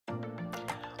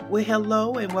Well,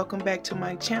 hello and welcome back to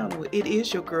my channel. It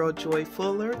is your girl Joy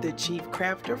Fuller, the Chief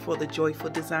Crafter for the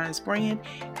JoyfulDesignz brand,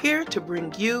 here to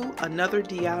bring you another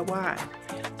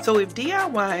DIY. So if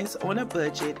DIYs on a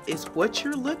budget is what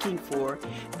you're looking for,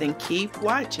 then keep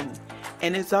watching.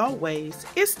 And as always,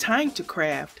 it's time to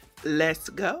craft. Let's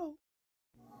go.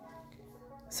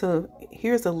 So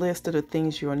here's a list of the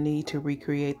things you'll need to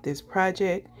recreate this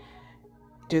project.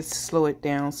 Just slow it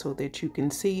down so that you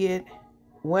can see it.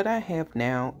 What I have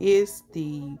now is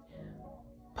the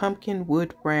pumpkin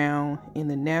wood brown in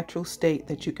the natural state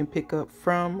that you can pick up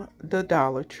from the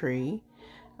DollarTree.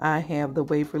 I have the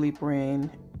Waverly brand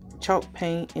chalk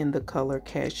paint in the color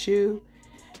Cashew,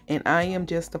 and I am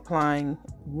just applying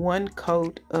one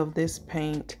coat of this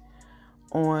paint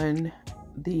on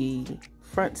the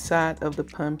front side of the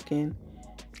pumpkin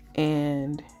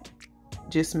and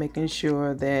just making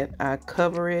sure that I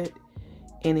cover it.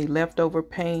 Any leftover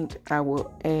paint I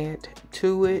will add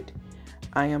to it.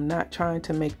 I am not trying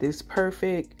to make this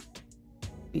perfect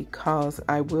because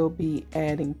I will be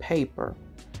adding paper.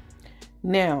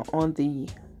 Now on the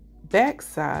back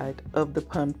side of the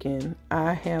pumpkin,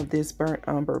 I have this burnt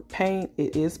umber paint.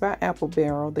 It is by Apple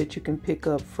Barrel that you can pick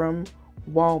up from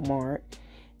Walmart.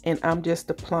 And I'm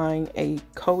just applying a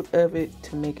coat of it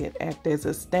to make it act as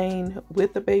a stain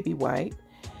with a baby wipe.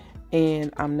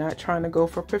 And I'm not trying to go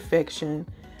for perfection.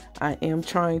 I am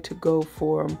trying to go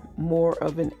for more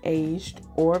of an aged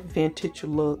or vintage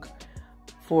look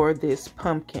for this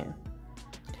pumpkin.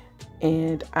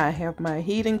 And I have my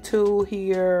heating tool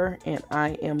here, and I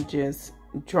am just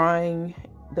drying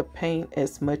the paint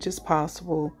as much as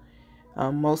possible.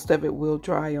 Most of it will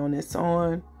dry on its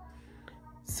own.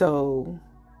 So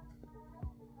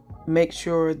make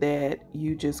sure that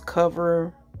you just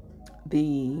cover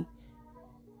the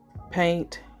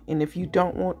paint, and if you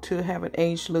don't want to have an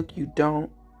aged look, you don't.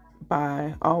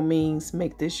 By all means,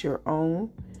 make this your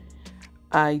own.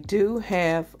 I do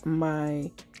have my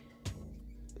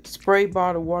spray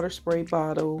bottle, water spray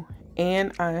bottle,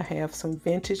 and I have some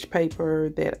vintage paper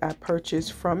that I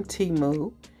purchased from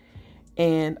Temu,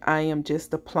 and I am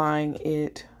just applying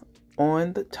it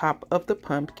on the top of the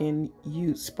pumpkin.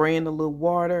 You spraying a little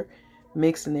water,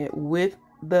 mixing it with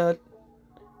the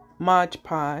Mod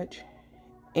Podge,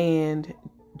 and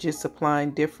just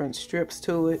applying different strips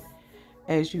to it,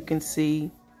 as you can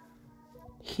see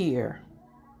here.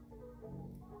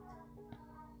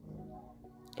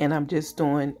 And I'm just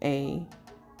doing a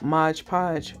Mod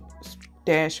Podge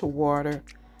dash of water,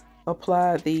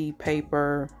 apply the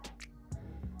paper,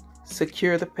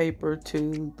 secure the paper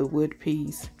to the wood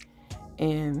piece,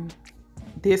 and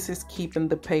this is keeping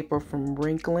the paper from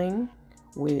wrinkling,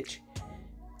 which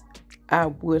I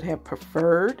would have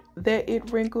preferred that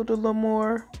it wrinkled a little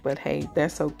more, but hey,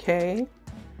 that's okay.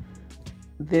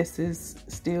 This is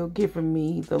still giving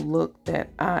me the look that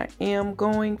I am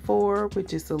going for,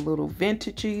 which is a little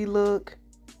vintagey look.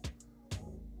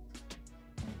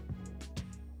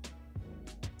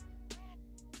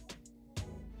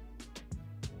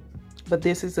 But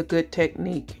this is a good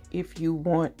technique if you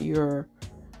want your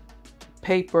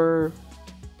paper,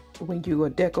 when you are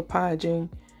decoupaging,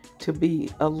 to be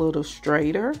a little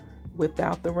straighter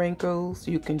without the wrinkles.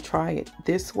 You can try it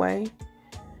this way,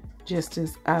 just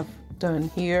as I've done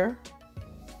here.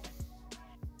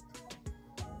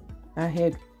 I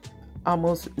had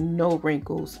almost no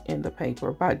wrinkles in the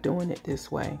paper by doing it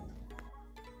this way.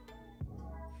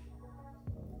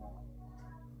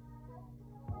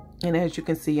 And as you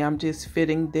can see, I'm just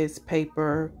fitting this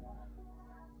paper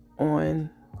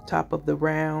on top of the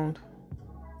round.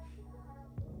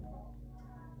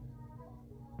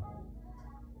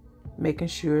 Making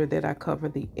sure that I cover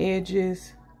the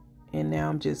edges. And now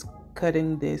I'm just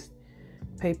cutting this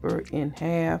paper in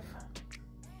half.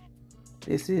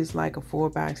 This is like a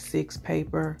 4x6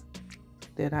 paper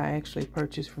that I actually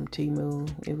purchased from Temu.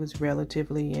 It was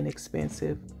relatively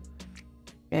inexpensive,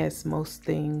 as most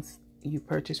things you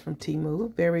purchase from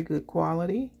Temu. Very good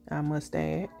quality, I must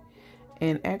add,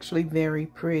 and actually very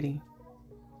pretty.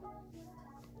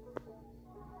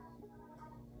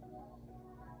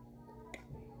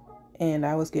 And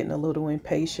I was getting a little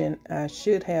impatient. I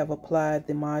should have applied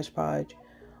the Mod Podge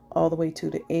all the way to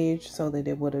the edge so that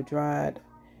it would have dried.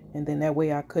 And then that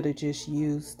way I could have just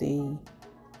used the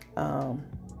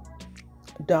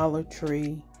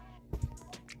DollarTree.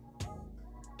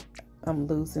 I'm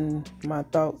losing my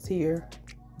thoughts here.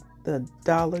 The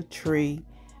DollarTree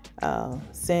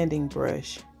sanding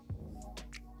brush.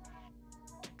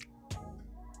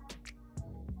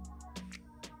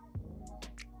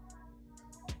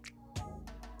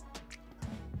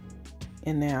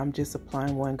 And now I'm just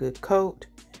applying one good coat.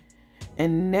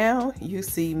 And now you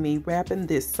see me wrapping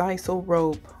this sisal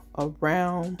rope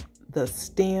around the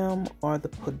stem or the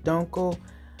peduncle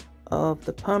of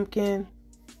the pumpkin.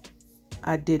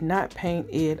 I did not paint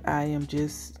it. I am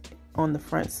just on the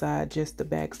front side, just the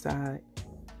back side.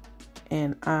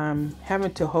 And I'm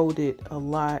having to hold it a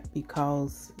lot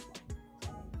because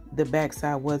the back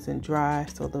side wasn't dry,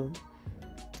 so the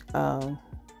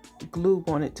glue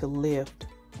wanted to lift.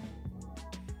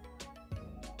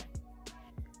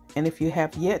 And if you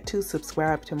have yet to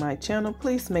subscribe to my channel,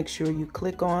 please make sure you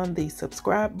click on the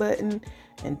subscribe button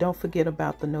and don't forget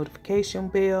about the notification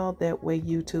bell. That way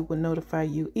YouTube will notify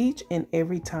you each and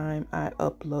every time I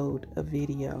upload a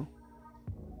video.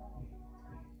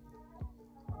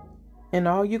 And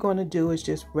all you're going to do is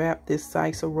just wrap this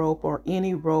sisal rope or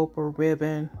any rope or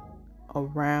ribbon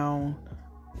around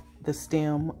the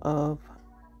stem of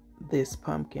this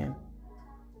pumpkin.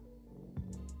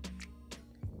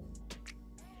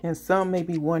 And some may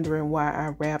be wondering why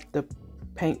I wrapped the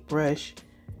paintbrush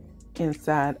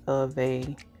inside of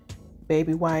a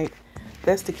baby wipe.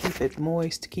 That's to keep it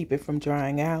moist, to keep it from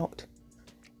drying out.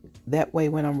 That way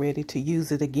when I'm ready to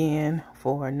use it again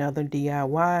for another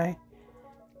DIY,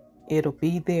 it'll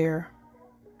be there,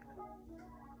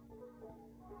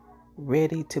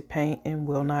 ready to paint and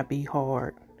will not be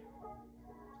hard.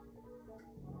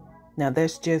 Now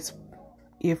that's just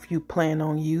if you plan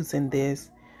on using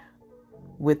this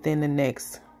within the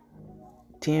next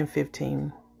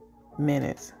 10-15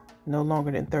 minutes, no longer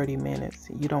than 30 minutes.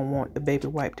 You don't want the baby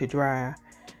wipe to dry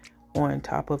on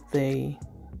top of the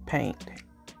paint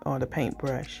or the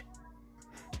paintbrush.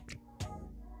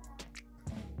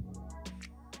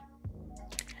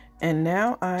 And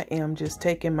now I am just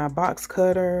taking my box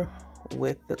cutter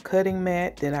with the cutting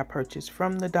mat that I purchased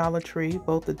from the Dollar Tree.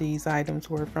 Both of these items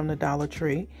were from the Dollar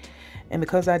Tree. And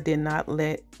because I did not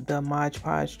let the Mod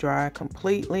Podge dry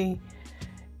completely,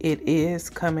 it is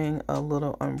coming a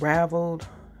little unraveled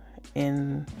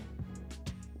and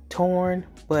torn.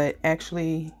 But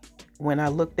actually, when I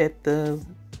looked at the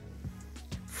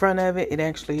front of it, it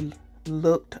actually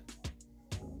looked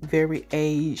very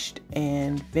aged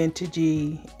and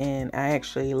vintagey, and I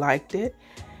actually liked it.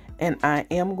 And I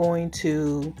am going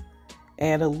to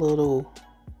add a little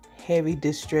heavy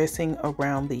distressing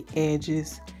around the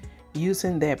edges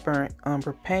using that burnt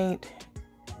umber paint.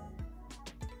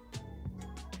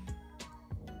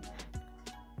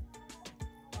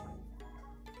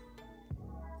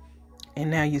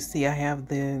 And now you see I have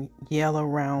the yellow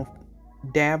round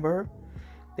dabber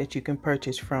that you can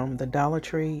purchase from the Dollar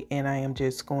Tree, and I am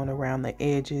just going around the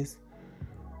edges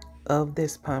of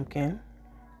this pumpkin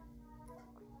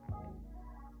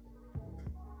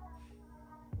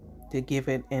to give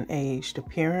it an aged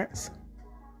appearance.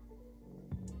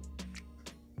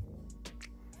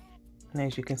 And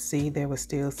as you can see, there was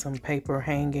still some paper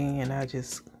hanging, and I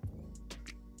just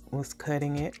was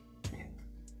cutting it.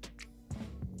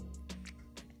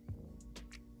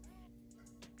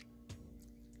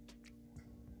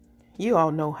 You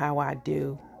all know how I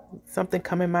do. Something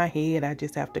come in my head, I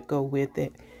just have to go with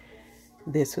it.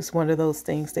 This was one of those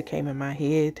things that came in my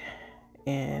head,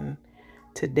 and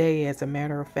today, as a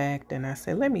matter of fact, and I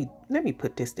said, let me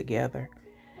put this together.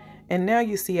 And now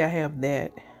you see I have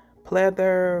that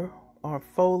pleather or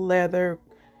faux leather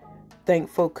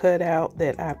thankful cutout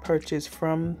that I purchased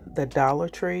from the Dollar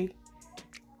Tree,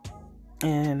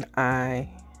 and I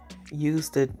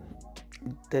used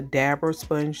the dabber,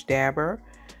 sponge dabber,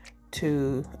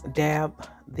 to dab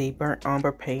the burnt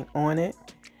umber paint on it.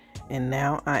 And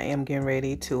now I am getting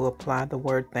ready to apply the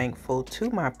word thankful to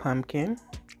my pumpkin.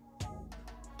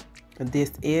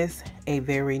 This is a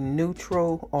very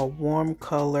neutral or warm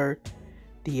colored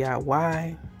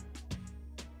DIY.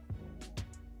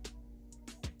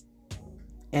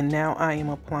 And now I am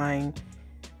applying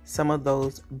some of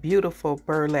those beautiful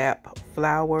burlap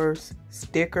flowers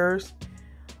stickers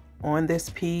on this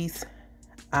piece.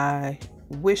 I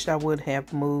wish I would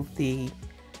have moved the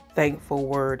thankful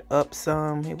word up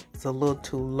some. It was a little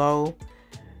too low.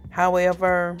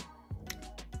 However,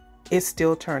 it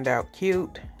still turned out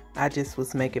cute. I just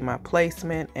was making my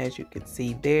placement, as you can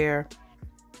see there.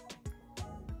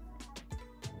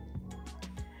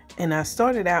 And I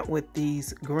started out with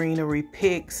these greenery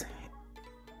picks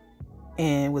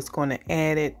and was going to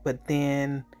add it, but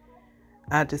then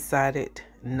I decided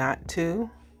not to.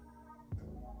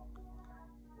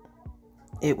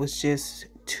 It was just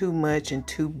too much and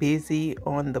too busy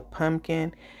on the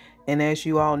pumpkin. And as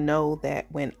you all know, that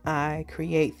when I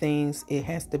create things, it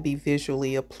has to be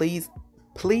visually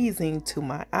pleasing to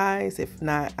my eyes. If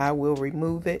not, I will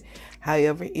remove it.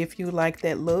 However, if you like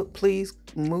that look, please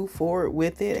move forward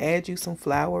with it. Add you some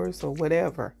flowers or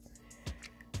whatever.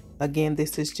 Again,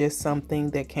 this is just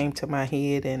something that came to my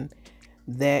head, and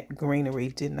that greenery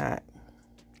did not,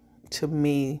 to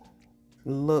me,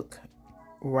 look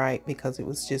right because it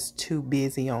was just too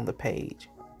busy on the page.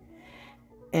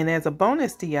 And as a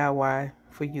bonus DIY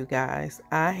for you guys,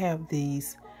 I have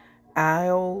these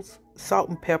Isles salt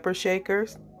and pepper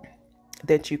shakers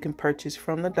that you can purchase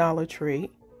from the DollarTree.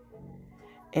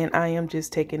 And I am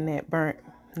just taking that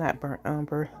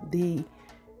Umber, the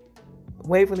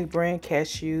Waverly brand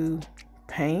Cashew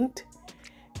paint,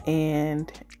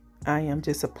 and I am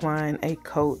just applying a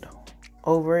coat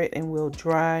over it, and we'll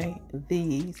dry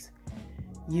these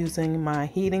using my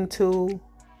heating tool.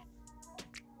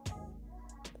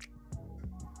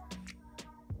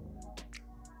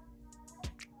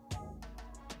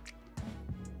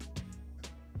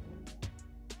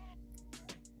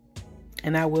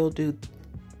 And I will do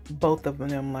both of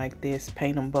them like this,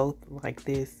 paint them both like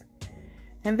this.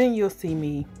 And then you'll see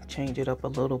me change it up a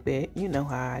little bit. You know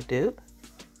how I do.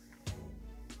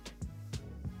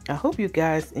 I hope you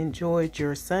guys enjoyed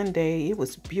your Sunday. It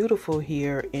was beautiful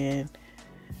here in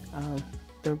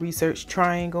the Research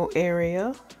Triangle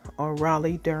area, or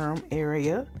Raleigh-Durham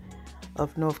area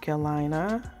of North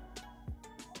Carolina.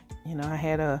 You know, I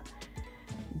had a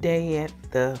day at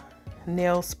the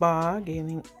nail spa,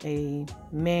 getting a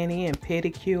mani and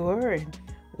pedicure and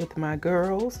with my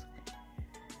girls,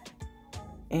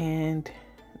 and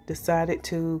decided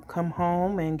to come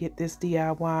home and get this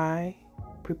DIY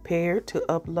prepared to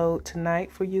upload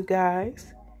tonight for you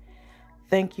guys.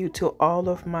 Thank you to all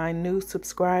of my new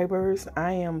subscribers.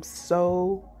 I am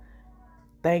so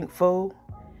thankful.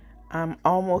 I'm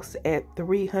almost at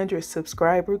 300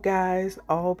 subscribers, guys,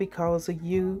 all because of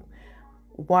you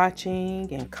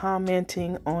watching and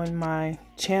commenting on my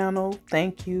channel.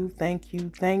 Thank you, thank you,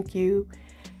 thank you.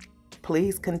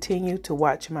 Please continue to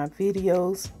watch my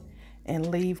videos and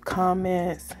leave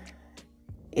comments.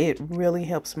 It really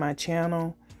helps my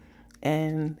channel,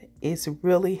 and it's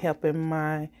really helping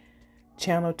my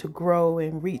channel to grow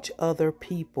and reach other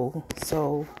people.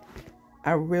 So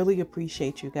I really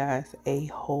appreciate you guys a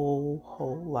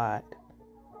whole lot.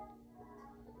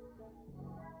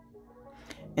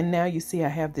 And now you see I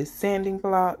have this sanding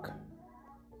block,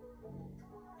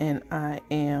 and I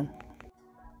am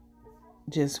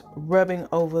just rubbing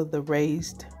over the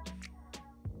raised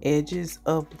edges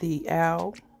of the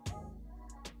owl.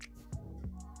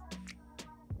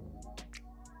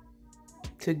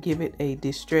 To give it a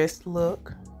distressed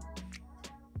look.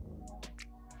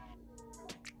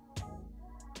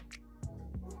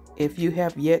 If you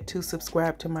have yet to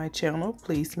subscribe to my channel,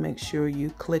 please make sure you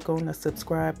click on the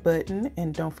subscribe button,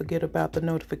 and don't forget about the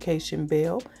notification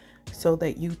bell so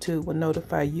that YouTube will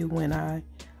notify you when I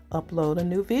upload a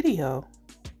new video.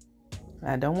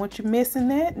 I don't want you missing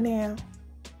that now.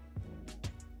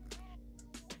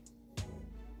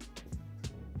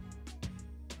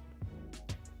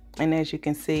 And as you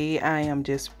can see, I am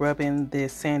just rubbing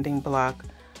this sanding block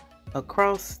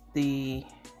across the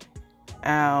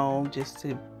owl just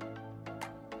to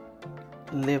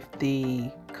lift the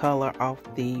color off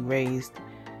the raised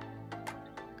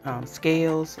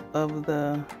scales of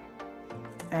the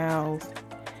owls.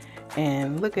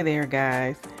 And look at there,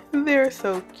 guys, they're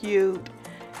so cute.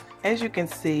 As you can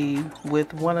see,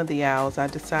 with one of the owls, I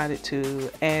decided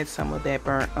to add some of that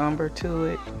burnt umber to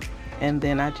it, and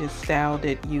then I just styled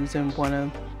it using one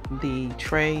of the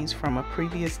trays from a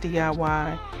previous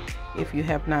DIY. If you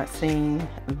have not seen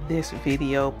this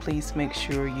video, please make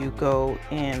sure you go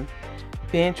and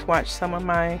binge watch some of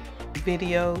my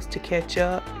videos to catch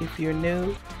up if you're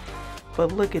new.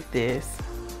 But look at this,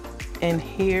 and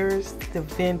here's the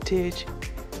vintage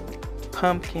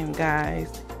pumpkin,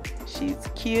 guys. She's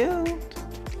cute.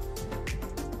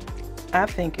 I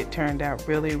think it turned out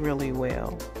really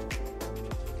well.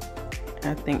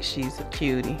 I think she's a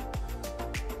cutie.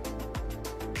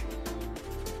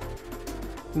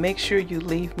 Make sure you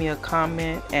leave me a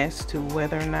comment as to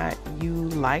whether or not you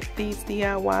like these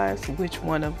DIYs, which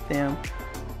one of them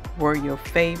were your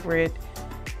favorite.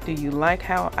 Do you like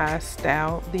how I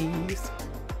styled these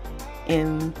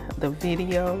in the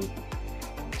video?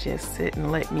 Just sit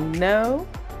and let me know.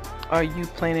 Are you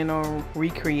planning on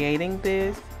recreating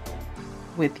this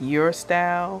with your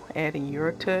style, adding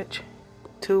your touch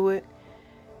to it?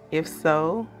 If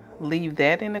so, leave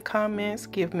that in the comments.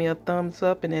 Give me a thumbs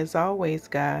up. And as always,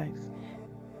 guys,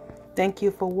 thank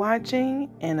you for watching.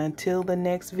 And until the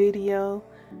next video,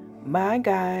 bye,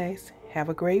 guys. Have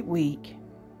a great week.